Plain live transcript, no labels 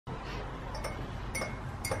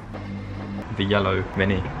the yellow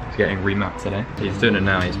Mini is getting remapped today. He's doing it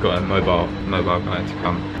now. He's got a mobile guy to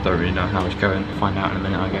come. Don't really know how it's going. Find out in a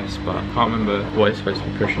minute, I guess. But I can't remember what it's supposed to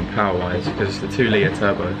be pushing power-wise because it's the 2-litre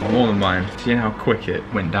turbo. More than mine. Seeing how quick it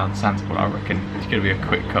went down Sandsport, I reckon it's going to be a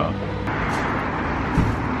quick car.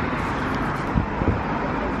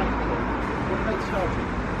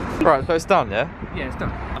 Right, so it's done, yeah? Yeah, it's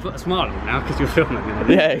done. I've got a smile on now because you're filming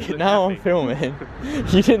me. Yeah, now I'm filming.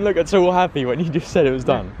 You didn't look at all happy when you just said it was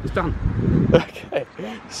done. It's done. Okay,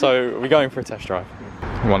 so we're going for a test drive.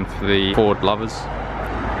 One for the Ford lovers.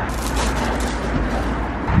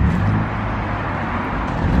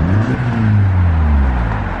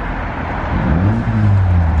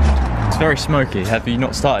 It's very smoky. Have you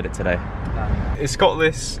not started it today? No. It's got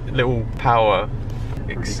this little power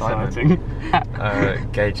exciting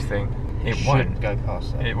gauge thing. It won't go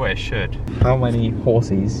past that. Well, it should. How many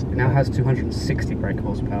horses? It now has 260 brake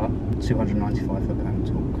horsepower, 295 foot-pound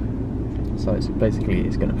torque. So it's basically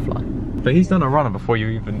it's gonna fly. But he's done a runner before you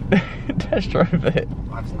even test drove it.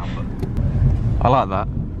 That's number. I like that.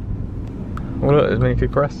 Well, look, there's many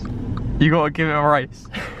good press. You gotta give it a race.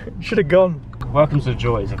 Should have gone. Welcome to the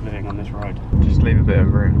joys of living on this road. Just leave a bit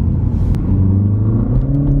of room.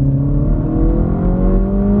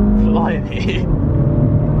 Blimey.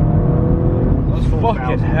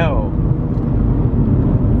 Fucking hell.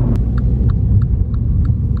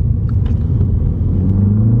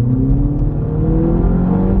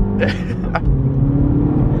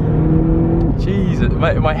 Jesus,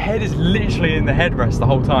 my head is literally in the headrest the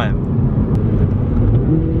whole time.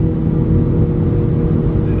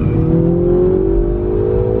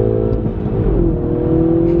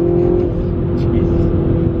 Jesus.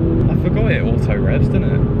 I forgot it auto revs, didn't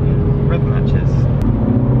it? Rev matches.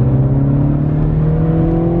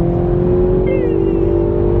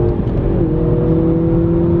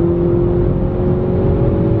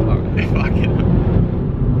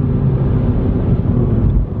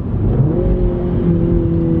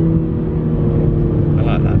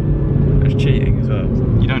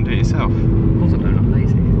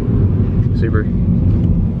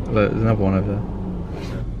 Look, there's another one over there.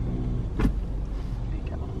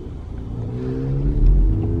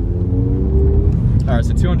 Alright,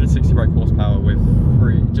 so 260 brake horsepower with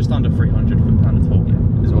just under 300 foot-pound of torque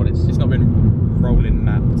is what it's not been rolling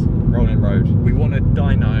road. We want to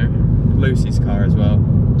dyno Lucy's car as well,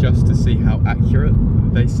 just to see how accurate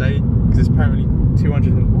they say, because it's apparently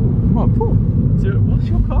 200 and... Oh, cool. What's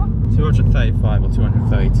your car? 235 or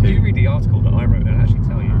 232. You read the article that I wrote and actually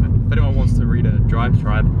tell you. If anyone wants to read a Drive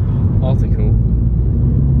Tribe article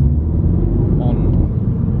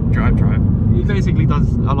on Drive Tribe, he basically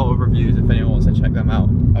does a lot of reviews. If anyone wants to check them out,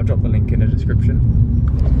 I'll drop the link in the description.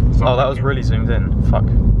 Oh, that was really zoomed in. Fuck.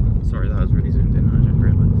 Sorry, that was really zoomed in. I didn't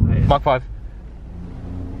realise. Mark 5.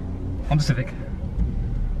 Honda Civic.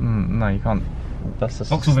 No, you can't. That's the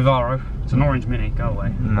Vauxhall Vivaro. It's an orange Mini. Go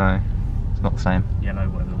away. No, it's not the same. Yellow,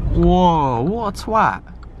 whatever. Whoa, what a twat.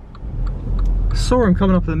 Saw him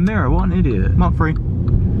coming up in the mirror, what an idiot. Mark 3.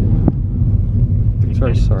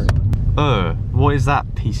 Very sorry. What is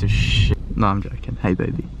that piece of shit? No, I'm joking. Hey,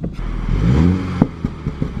 baby.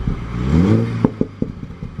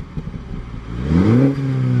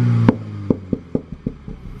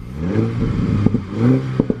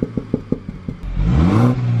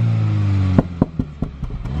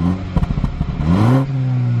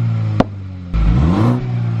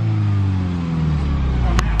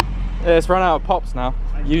 Yeah, it's run out of pops now.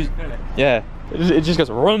 Yeah, it just goes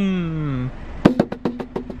rum.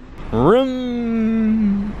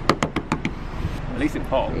 Rum. At least it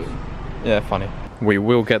pops. Yeah, funny. We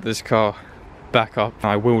will get this car back up.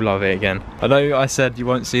 I will love it again. I know I said you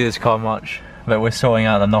won't see this car much, but we're sorting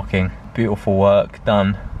out the knocking. Beautiful work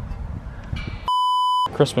done.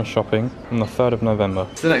 Christmas shopping on the 3rd of November.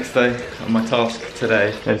 It's the next day, and my task today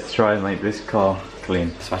is to try and make this car clean.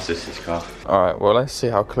 It's my sister's car. Alright, well, let's see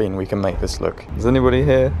how clean we can make this look. Does anybody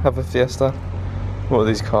here have a Fiesta? What are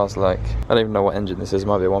these cars like? I don't even know what engine this is. It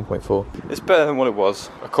might be a 1.4. It's better than what it was.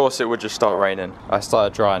 Of course it would just start raining. I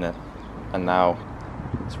started drying it and now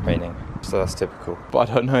it's raining. So that's typical. But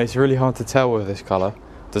I don't know, it's really hard to tell with this colour.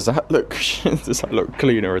 Does that look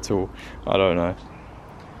cleaner at all? I don't know.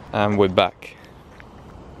 And we're back.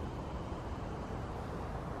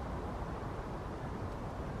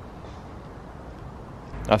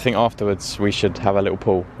 I think afterwards we should have a little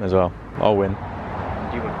pool as well. I'll win.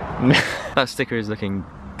 You win. That sticker is looking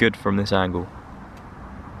good from this angle.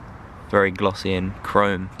 Very glossy and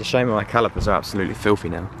chrome. It's a shame my calipers are absolutely filthy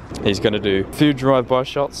now. He's going to do a few drive-by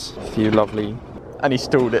shots, a few lovely... And he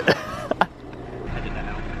stalled it. Edit that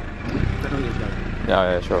out.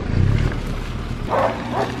 Yeah, sure.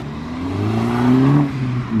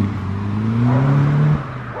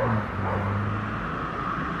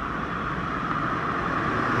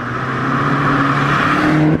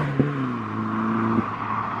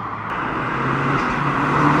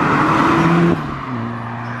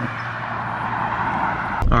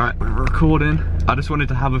 Alright, we're recording. I just wanted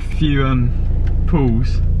to have a few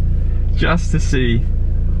pulls just to see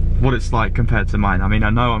what it's like compared to mine. I mean,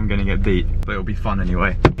 I know I'm gonna get beat, but it'll be fun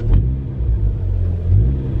anyway.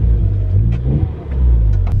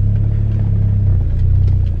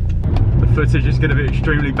 The footage is gonna be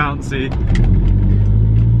extremely bouncy.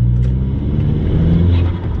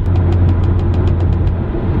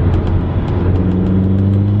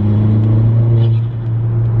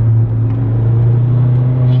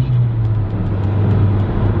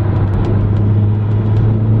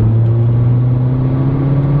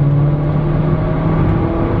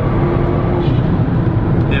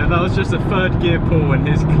 Just a third gear pull and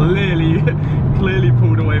his clearly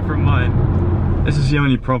pulled away from mine. This is the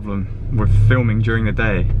only problem with filming during the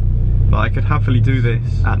day. But I could happily do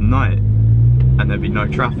this at night and there'd be no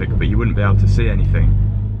traffic, but you wouldn't be able to see anything.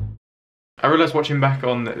 I realised watching back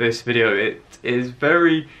on this video,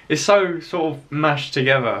 it's so sort of mashed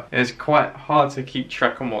together. It's quite hard to keep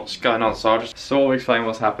track on what's going on, so I'll just sort of explain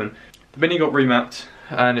what's happened. The Mini got remapped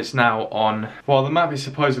and it's now on, well, the map is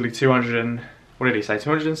supposedly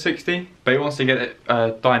 260, but he wants to get it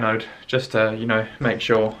dynoed just to, you know, make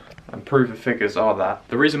sure and prove the figures are that.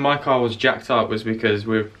 The reason my car was jacked up was because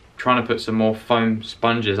we're trying to put some more foam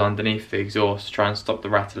sponges underneath the exhaust to try and stop the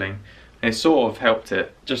rattling. And it sort of helped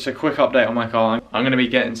it. Just a quick update on my car. I'm going to be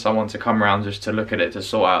getting someone to come around just to look at it to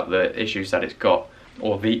sort out the issues that it's got.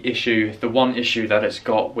 Or the one issue that it's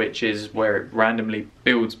got, which is where it randomly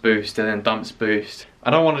builds boost and then dumps boost. I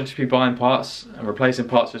don't want to just be buying parts and replacing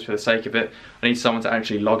parts just for the sake of it. I need someone to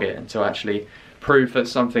actually log it and to actually prove that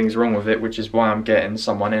something's wrong with it, which is why I'm getting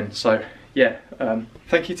someone in. So yeah,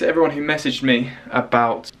 thank you to everyone who messaged me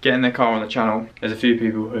about getting their car on the channel. There's a few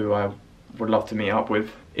people who I would love to meet up with.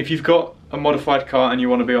 If you've got a modified car and you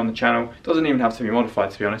want to be on the channel, it doesn't even have to be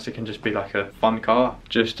modified, to be honest. It can just be like a fun car.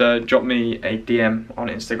 Just drop me a DM on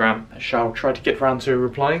Instagram. I shall try to get around to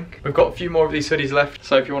replying. We've got a few more of these hoodies left,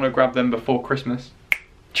 so if you want to grab them before Christmas,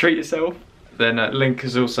 treat yourself. Then link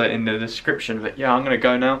is also in the description. But yeah, I'm gonna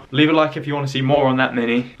go now. Leave a like if you want to see more on that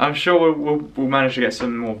Mini. I'm sure we'll manage to get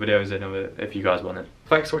some more videos in of it if you guys want it.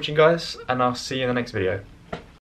 Thanks for watching, guys, and I'll see you in the next video.